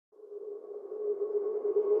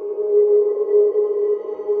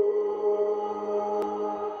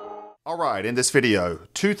Alright, in this video,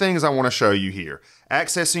 two things I want to show you here.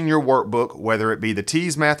 Accessing your workbook, whether it be the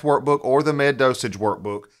CraftMath workbook or the med dosage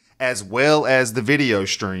workbook, as well as the video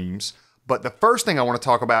streams. But the first thing I want to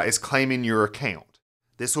talk about is claiming your account.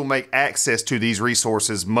 This will make access to these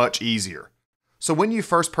resources much easier. So when you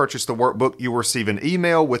first purchase the workbook, you will receive an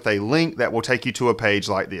email with a link that will take you to a page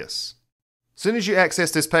like this. As soon as you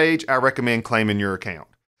access this page, I recommend claiming your account.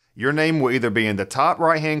 Your name will either be in the top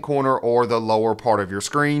right-hand corner or the lower part of your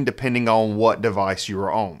screen, depending on what device you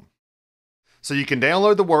are on. So you can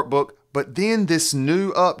download the workbook, but then this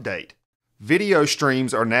new update. Video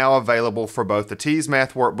streams are now available for both the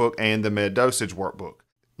CraftMath workbook and the med dosage workbook.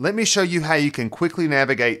 Let me show you how you can quickly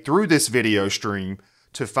navigate through this video stream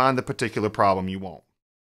to find the particular problem you want.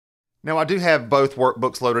 Now I do have both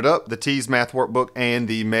workbooks loaded up, the CraftMath workbook and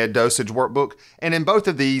the med dosage workbook, and in both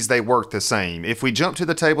of these they work the same. If we jump to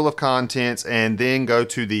the table of contents and then go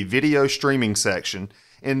to the video streaming section,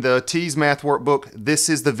 in the CraftMath workbook, this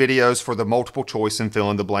is the videos for the multiple choice and fill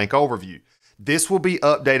in the blank overview. This will be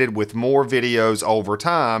updated with more videos over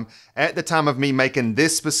time. At the time of me making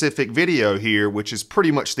this specific video here, which is pretty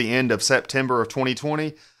much the end of September of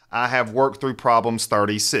 2020, I have worked through problems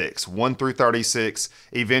 36, 1 through 36.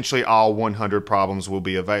 Eventually all 100 problems will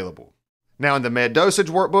be available. Now in the med dosage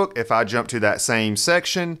workbook, if I jump to that same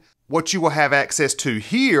section, what you will have access to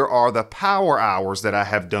here are the power hours that I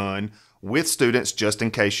have done with students just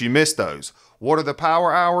in case you missed those. What are the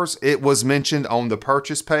power hours? It was mentioned on the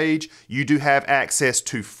purchase page. You do have access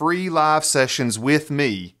to free live sessions with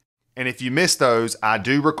me. And if you miss those, I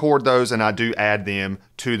do record those and I do add them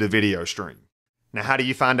to the video stream. Now, how do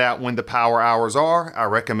you find out when the power hours are? I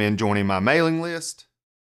recommend joining my mailing list.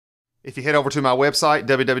 If you head over to my website,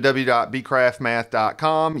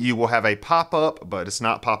 www.bcraftmath.com, you will have a pop-up, but it's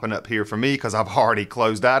not popping up here for me because I've already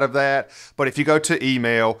closed out of that. But if you go to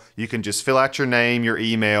email, you can just fill out your name, your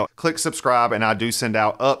email, click subscribe, and I do send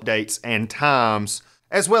out updates and times,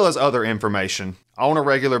 as well as other information on a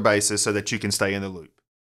regular basis so that you can stay in the loop.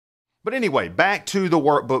 But anyway, back to the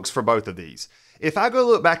workbooks for both of these. If I go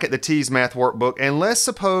look back at the CraftMath workbook, and let's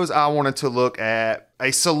suppose I wanted to look at a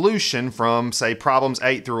solution from, say, problems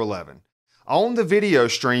 8 through 11. On the video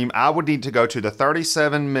stream, I would need to go to the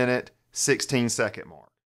 37-minute, 16-second mark.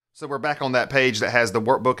 So we're back on that page that has the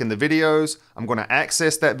workbook and the videos. I'm going to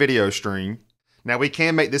access that video stream. Now we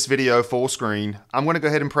can make this video full screen. I'm going to go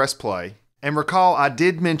ahead and press play. And recall, I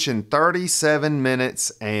did mention 37 minutes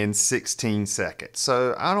and 16 seconds.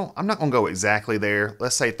 So I'm not gonna go exactly there.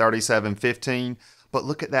 Let's say 37:15, but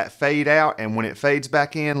look at that fade out. And when it fades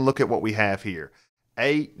back in, look at what we have here.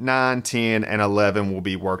 8, 9, 10, and 11 will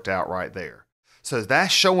be worked out right there. So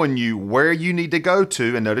that's showing you where you need to go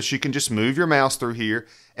to. And notice you can just move your mouse through here.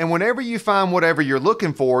 And whenever you find whatever you're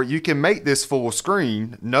looking for, you can make this full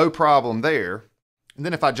screen, no problem there. And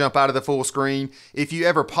then if I jump out of the full screen, if you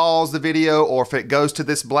ever pause the video or if it goes to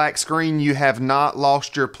this black screen, you have not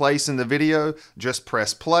lost your place in the video, just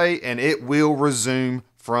press play and it will resume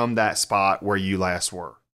from that spot where you last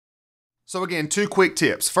were. So again, two quick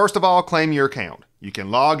tips. First of all, claim your account. You can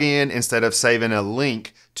log in instead of saving a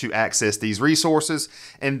link to access these resources,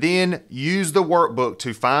 and then use the workbook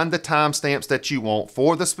to find the timestamps that you want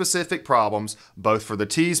for the specific problems, both for the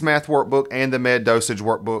CraftMath workbook and the med dosage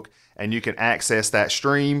workbook, and you can access that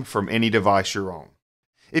stream from any device you're on.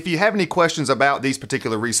 If you have any questions about these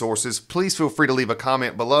particular resources, please feel free to leave a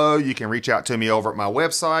comment below. You can reach out to me over at my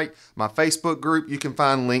website, my Facebook group. You can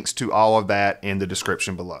find links to all of that in the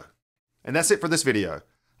description below. And that's it for this video.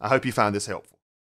 I hope you find this helpful.